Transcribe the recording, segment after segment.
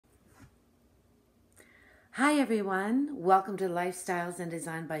Hi everyone, welcome to Lifestyles and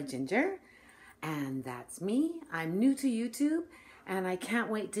Design by Ginger, and that's me. I'm new to YouTube and I can't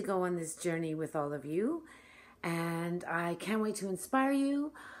wait to go on this journey with all of you, and I can't wait to inspire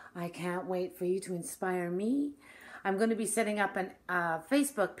you. I can't wait for you to inspire me. I'm going to be setting up a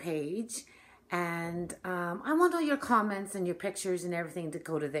Facebook page, and I want all your comments and your pictures and everything to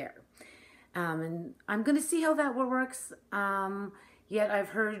go to there. And I'm going to see how that works. Yet I've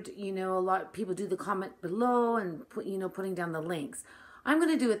heard, a lot of people do the comment below and putting down the links. I'm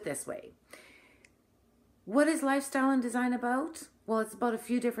going to do it this way. What is lifestyle and design about? Well, it's about a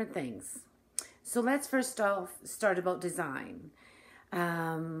few different things. So let's first off start about design.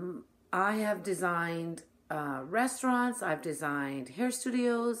 I have designed restaurants. I've designed hair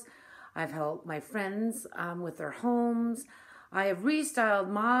studios. I've helped my friends with their homes. I have restyled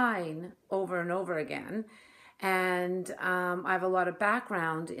mine over and over again. And I have a lot of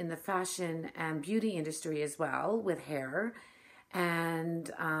background in the fashion and beauty industry as well with hair. And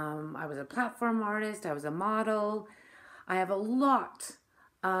I was a platform artist. I was a model. I have a lot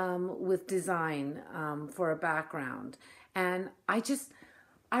with design for a background. And I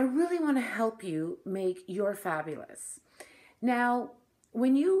really want to help you make your fabulous. Now,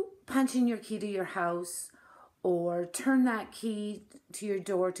 when you punch in your key to your house or turn that key to your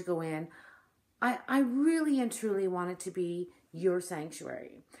door to go in, I really and truly want it to be your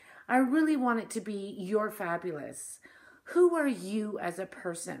sanctuary. I really want it to be your fabulous. Who are you as a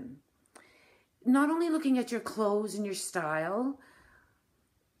person? Not only looking at your clothes and your style,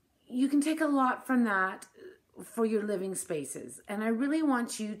 you can take a lot from that for your living spaces. And I really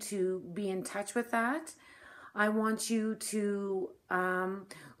want you to be in touch with that. I want you to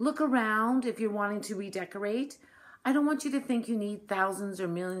look around if you're wanting to redecorate. I don't want you to think you need thousands or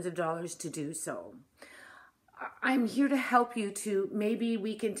millions of dollars to do so. I'm here to help you to, maybe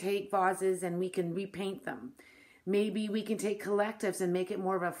we can take vases and we can repaint them. Maybe we can take collectives and make it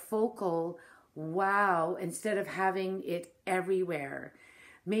more of a focal wow instead of having it everywhere.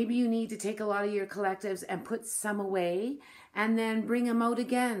 Maybe you need to take a lot of your collectives and put some away and then bring them out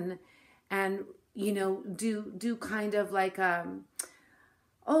again and, do kind of like,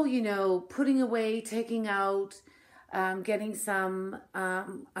 putting away, taking out, getting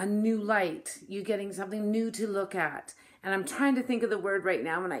a new light. You're getting something new to look at. And I'm trying to think of the word right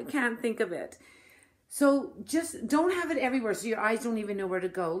now and I can't think of it. So just don't have it everywhere so your eyes don't even know where to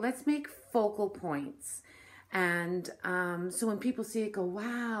go. Let's make focal points. And so when people see it, go,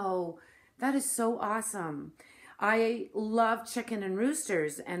 wow, that is so awesome. I love chicken and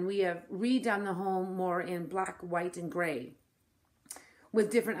roosters, and we have redone the home more in black, white, and gray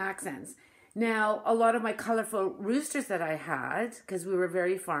with different accents. Now, a lot of my colorful roosters that I had, because we were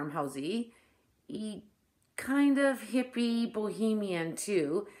very farmhousey, kind of hippie, bohemian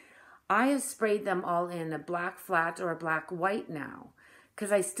too, I have sprayed them all in a black flat or a black white now,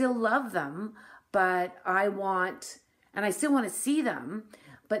 because I still love them, but I still want to see them,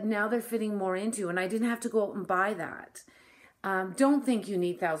 but now they're fitting more into, and I didn't have to go out and buy that. Don't think you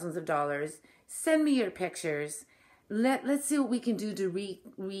need thousands of dollars. Send me your pictures. Let's see what we can do to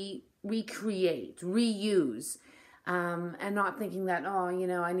recreate, reuse, and not thinking that,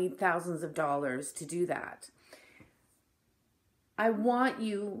 I need thousands of dollars to do that. I want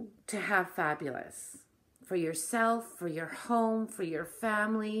you to have fabulous for yourself, for your home, for your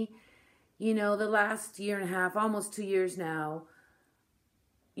family. The last year and a half, almost 2 years now,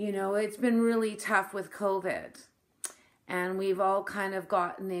 it's been really tough with COVID. And we've all kind of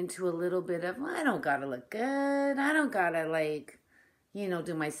gotten into a little bit of, I don't gotta look good. I don't gotta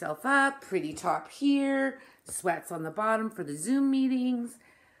do myself up, pretty top here, sweats on the bottom for the Zoom meetings.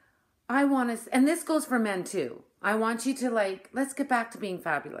 And this goes for men too. I want you to let's get back to being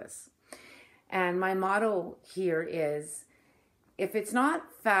fabulous. And my motto here is, if it's not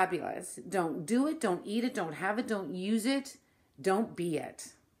fabulous, don't do it, don't eat it, don't have it, don't use it, don't be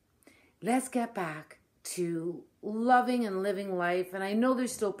it. Let's get back to loving and living life. And I know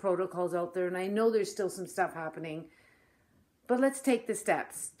there's still protocols out there, and I know there's still some stuff happening, but let's take the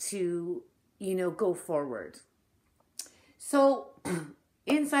steps to, go forward. So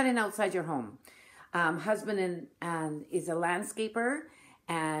inside and outside your home, husband and is a landscaper,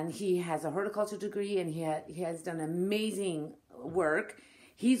 and he has a horticulture degree, and he has done amazing work.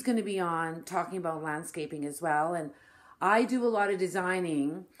 He's going to be on talking about landscaping as well. And I do a lot of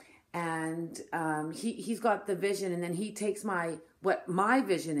designing, and he's got the vision, and then he takes what my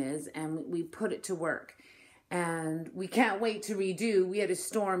vision is, and we put it to work. And we can't wait to redo. We had a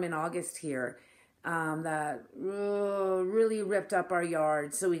storm in August here that really ripped up our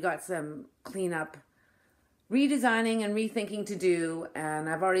yard. So we got some cleanup, redesigning and rethinking to do, and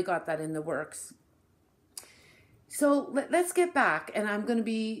I've already got that in the works. So let's get back, and I'm going to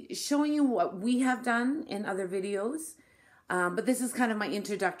be showing you what we have done in other videos. But this is kind of my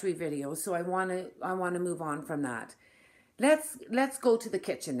introductory video, so I want to move on from that. Let's go to the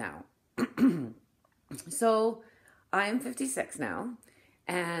kitchen now. So I am 56 now,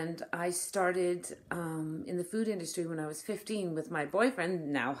 and I started in the food industry when I was 15 with my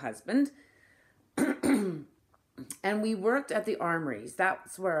boyfriend, now husband. And we worked at the armories.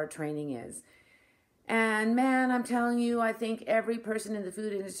 That's where our training is. And man, I'm telling you, I think every person in the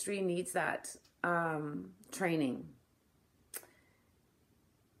food industry needs that training.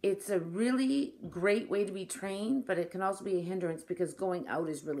 It's a really great way to be trained, but it can also be a hindrance because going out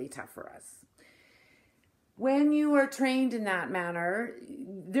is really tough for us. When you are trained in that manner,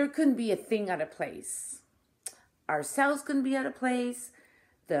 there couldn't be a thing out of place. Ourselves couldn't be out of place.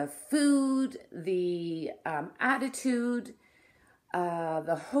 The food, the attitude,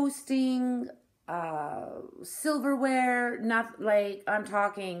 the hosting, silverware, not like, I'm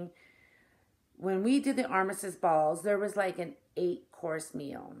talking, when we did the armistice balls, there was like an 8-course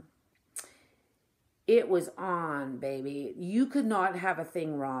meal. It was on, baby. You could not have a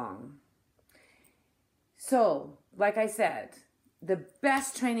thing wrong. So, like I said, the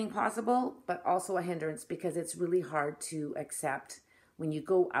best training possible, but also a hindrance because it's really hard to accept when you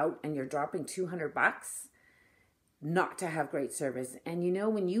go out and you're dropping $200 not to have great service. And you know,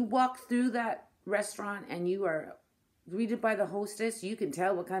 when you walk through that restaurant and you are greeted by the hostess, you can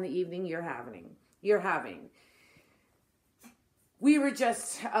tell what kind of evening you're having. We were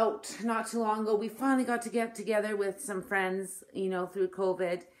just out not too long ago. We finally got to get together with some friends, you know, through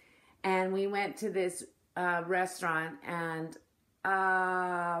COVID. And we went to this restaurant, and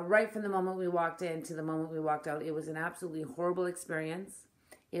right from the moment we walked in to the moment we walked out, it was an absolutely horrible experience.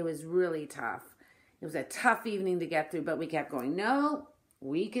 It was really tough. It was a tough evening to get through, but we kept going, no,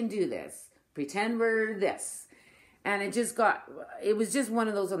 we can do this. Pretend we're this. And it was just one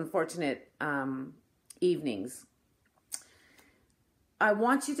of those unfortunate evenings. I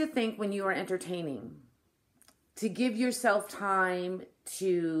want you to think when you are entertaining, to give yourself time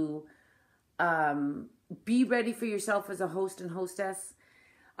to be ready for yourself as a host and hostess.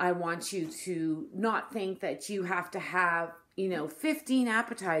 I want you to not think that you have to have, 15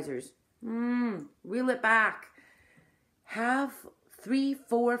 appetizers. Reel it back. Have 3,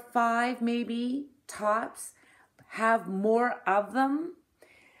 4, 5 maybe tops. Have more of them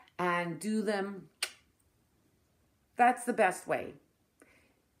and do them. That's the best way.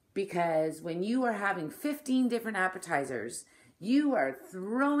 Because when you are having 15 different appetizers, you are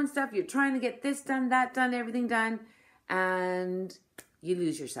throwing stuff, you're trying to get this done, that done, everything done, and you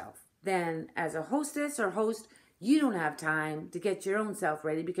lose yourself. Then as a hostess or host, you don't have time to get your own self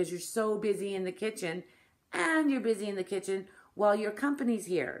ready because you're so busy in the kitchen, and you're busy in the kitchen while your company's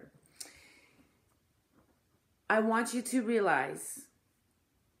here. I want you to realize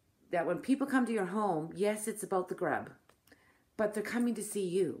that when people come to your home, yes, it's about the grub, but they're coming to see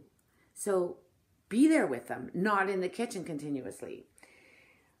you. So be there with them, not in the kitchen continuously.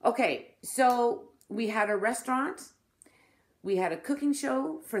 Okay, so we had a restaurant. We had a cooking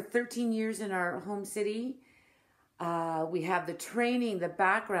show for 13 years in our home city. We have the training, the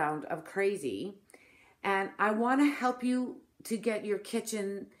background of crazy. And I want to help you to get your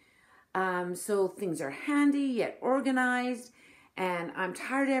kitchen so things are handy yet organized. And I'm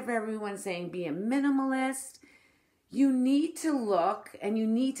tired of everyone saying be a minimalist. You need to look and you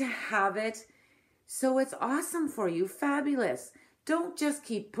need to have it so it's awesome for you, fabulous. Don't just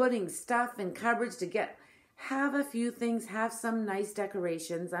keep putting stuff in cupboards have a few things, have some nice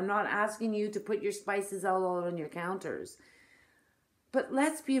decorations. I'm not asking you to put your spices all on your counters. But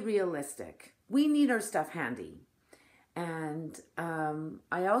let's be realistic. We need our stuff handy. And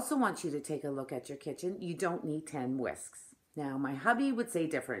I also want you to take a look at your kitchen. You don't need 10 whisks. Now, my hubby would say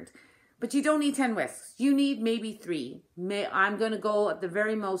different. But you don't need 10 whisks. You need maybe 3. I'm going to go at the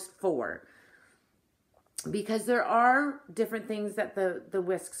very most 4. Because there are different things that the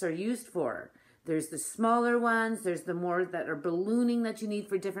whisks are used for. There's the smaller ones. There's the more that are ballooning that you need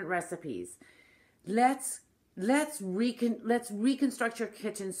for different recipes. Let's reconstruct your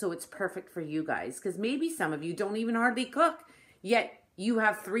kitchen so it's perfect for you guys. Because maybe some of you don't even hardly cook. Yet you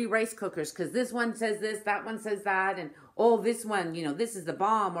have 3 rice cookers because this one says this, that one says that. And oh, this one, this is the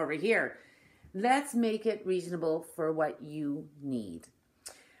bomb over here. Let's make it reasonable for what you need.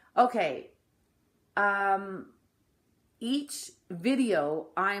 Okay. Each video,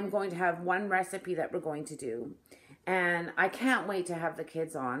 I'm going to have one recipe that we're going to do. And I can't wait to have the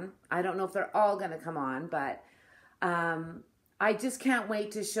kids on. I don't know if they're all going to come on, but I just can't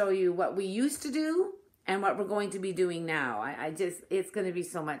wait to show you what we used to do and what we're going to be doing now. It's going to be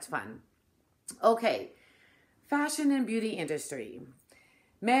so much fun. Okay. Fashion and beauty industry.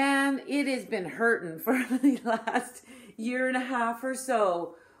 Man, it has been hurting for the last year and a half or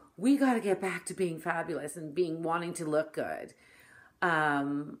so. We got to get back to being fabulous and wanting to look good.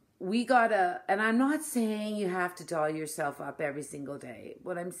 We gotta, and I'm not saying you have to doll yourself up every single day.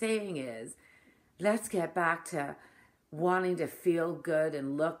 What I'm saying is, let's get back to wanting to feel good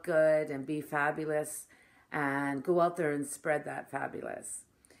and look good and be fabulous and go out there and spread that fabulous.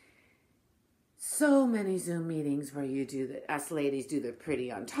 So many Zoom meetings where us ladies do the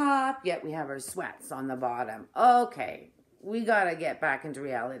pretty on top, yet we have our sweats on the bottom. Okay, we gotta get back into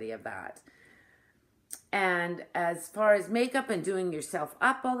reality of that. And as far as makeup and doing yourself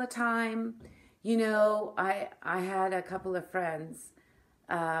up all the time, I had a couple of friends,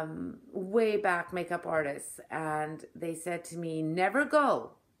 way back, makeup artists, and they said to me, never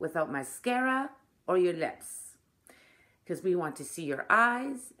go without mascara or your lips. Because we want to see your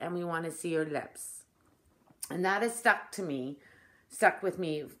eyes and we want to see your lips. And that has stuck with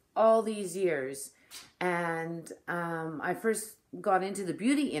me all these years. And I first got into the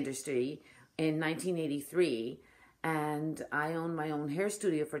beauty industry in 1983, and I owned my own hair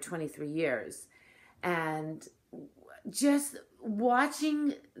studio for 23 years. And just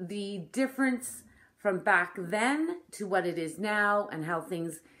watching the difference from back then to what it is now and how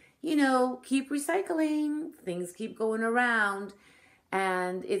things keep recycling, things keep going around.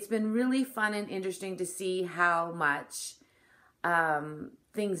 And it's been really fun and interesting to see how much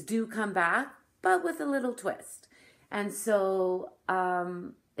things do come back, but with a little twist. And so,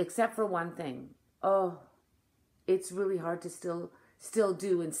 except for one thing, it's really hard to still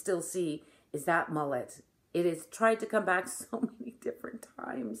do and still see, is that mullet. It has tried to come back so many different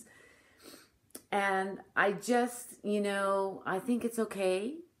times. And I just, I think it's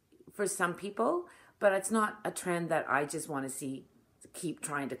okay for some people, but it's not a trend that I just want to keep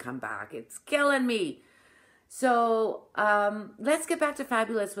trying to come back. It's killing me. So let's get back to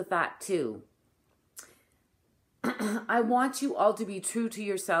fabulous with that too. I want you all to be true to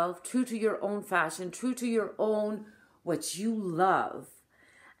yourself, true to your own fashion, true to your own, what you love.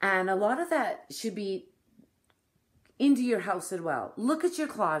 And a lot of that should be into your house as well. Look at your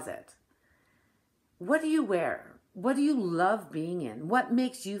closet. What do you wear? What do you love being in? What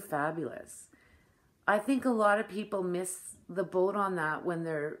makes you fabulous? I think a lot of people miss the boat on that when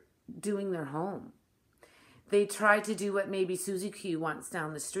they're doing their home. They try to do what maybe Susie Q wants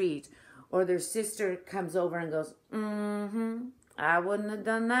down the street, or their sister comes over and goes, I wouldn't have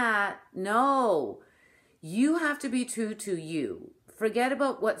done that. No, you have to be true to you. Forget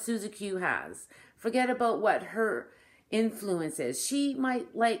about what Susie Q has. Forget about what her influence is. She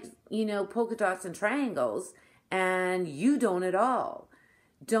might like, polka dots and triangles, and you don't at all.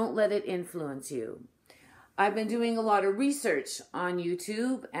 Don't let it influence you. I've been doing a lot of research on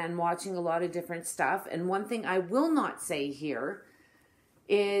YouTube and watching a lot of different stuff. And one thing I will not say here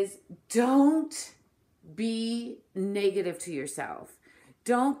is don't be negative to yourself.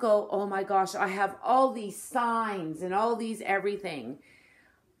 Don't go, oh my gosh, I have all these signs and all these everything,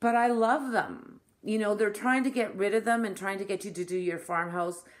 but I love them. They're trying to get rid of them and trying to get you to do your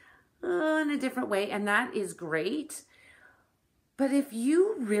farmhouse in a different way, and that is great. But if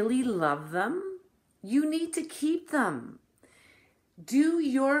you really love them, you need to keep them. Do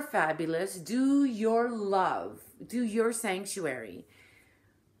your fabulous, do your love, do your sanctuary.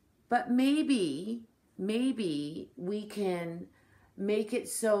 But maybe we can make it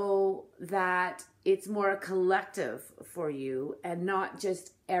so that it's more a collective for you and not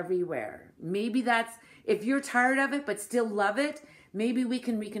just everywhere. Maybe that's, if you're tired of it but still love it, maybe we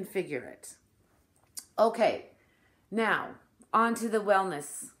can reconfigure it. Okay, now on to the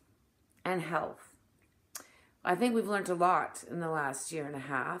wellness and health. I think we've learned a lot in the last year and a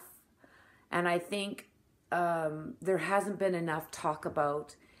half. And I think there hasn't been enough talk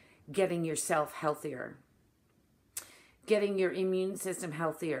about getting yourself healthier, getting your immune system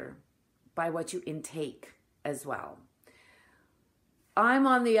healthier by what you intake as well. I'm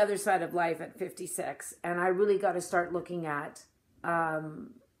on the other side of life at 56, and I really got to start looking at,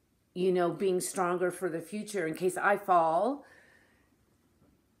 being stronger for the future in case I fall.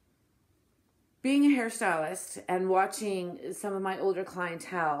 Being a hairstylist and watching some of my older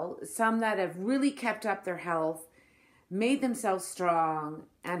clientele, some that have really kept up their health, made themselves strong,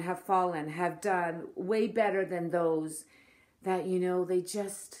 and have fallen, have done way better than those that, they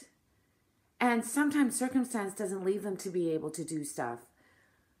just... And sometimes circumstance doesn't leave them to be able to do stuff.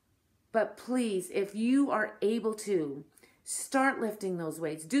 But please, if you are able to, start lifting those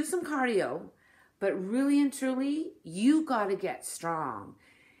weights. Do some cardio, but really and truly, you got to get strong.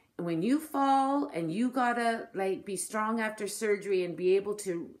 when you fall and you gotta like be strong after surgery and be able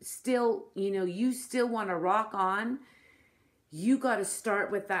to still, you still want to rock on, you got to start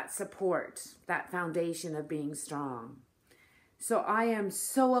with that support, that foundation of being strong. So I am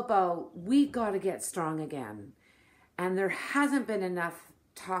so about, we got to get strong again. And there hasn't been enough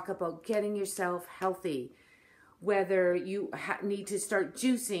talk about getting yourself healthy, whether you need to start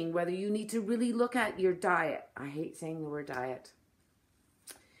juicing, whether you need to really look at your diet. I hate saying the word diet.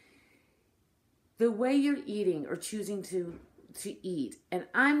 The way you're eating or choosing to eat. And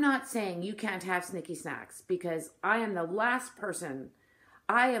I'm not saying you can't have snicky snacks, because I am the last person.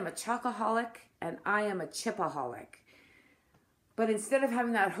 I am a chocoholic and I am a chipaholic. But instead of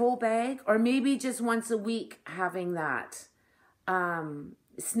having that whole bag, or maybe just once a week having that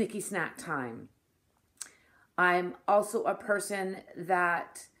snicky snack time. I'm also a person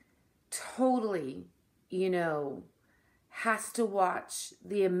that totally, has to watch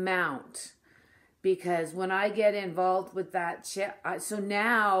the amount, because when I get involved with that chip, so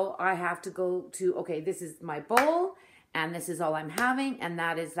now I have to go to, okay, this is my bowl and this is all I'm having, and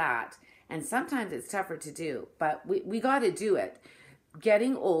that is that. And sometimes it's tougher to do, but we got to do it.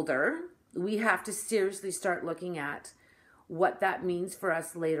 Getting older, we have to seriously start looking at what that means for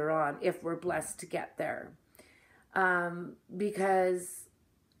us later on, if we're blessed to get there. Because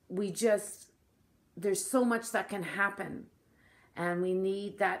there's so much that can happen, and we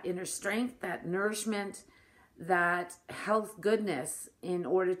need that inner strength, that nourishment, that health goodness in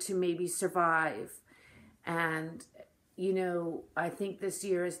order to maybe survive. And, I think this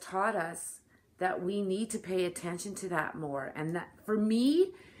year has taught us that we need to pay attention to that more. And that, for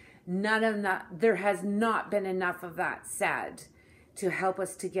me, there has not been enough of that said to help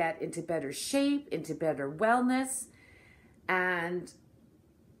us to get into better shape, into better wellness. And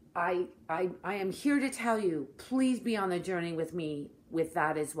I am here to tell you, please be on the journey with me with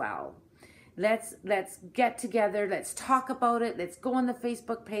that as well. Let's get together. Let's talk about it. Let's go on the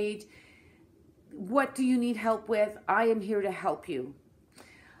Facebook page. What do you need help with? I am here to help you.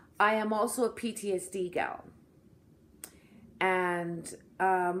 I am also a PTSD gal. And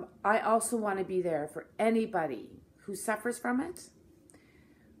I also want to be there for anybody who suffers from it,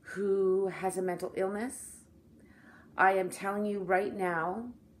 who has a mental illness. I am telling you right now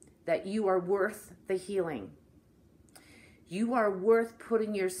that you are worth the healing. You are worth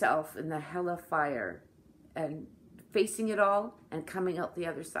putting yourself in the hell of fire and facing it all and coming out the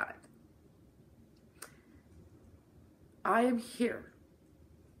other side. I am here.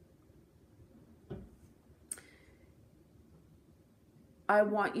 I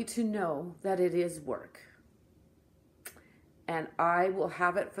want you to know that it is work. And I will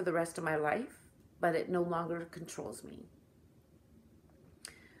have it for the rest of my life, but it no longer controls me.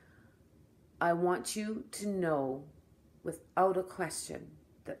 I want you to know without a question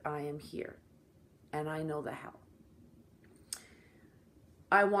that I am here, and I know the how.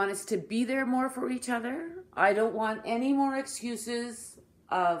 I want us to be there more for each other. I don't want any more excuses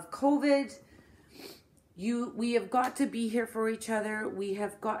of COVID. We have got to be here for each other. We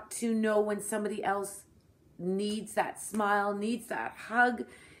have got to know when somebody else needs that smile, needs that hug,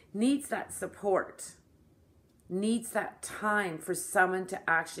 needs that support, needs that time for someone to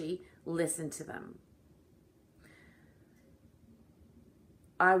actually listen to them.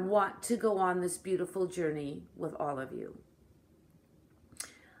 I want to go on this beautiful journey with all of you.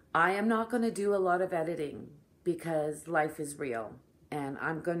 I am not going to do a lot of editing because life is real, and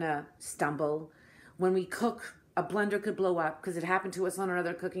I'm going to stumble. When we cook, a blender could blow up, because it happened to us on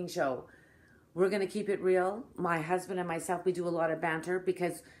another cooking show. We're going to keep it real. My husband and myself, we do a lot of banter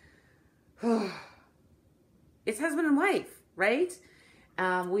because it's husband and wife, right?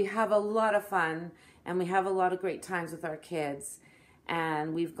 We have a lot of fun, and we have a lot of great times with our kids,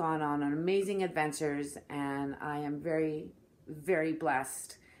 and we've gone on amazing adventures, and I am very, very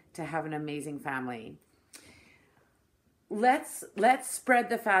blessed to have an amazing family. Let's spread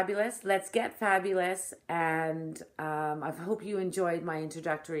the fabulous. Let's get fabulous. And I hope you enjoyed my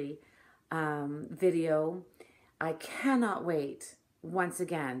introductory video. I cannot wait once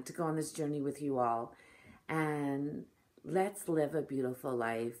again to go on this journey with you all. And let's live a beautiful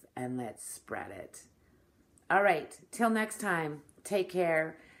life, and let's spread it. All right. Till next time, take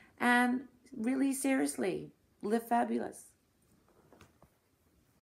care. And really seriously, live fabulous.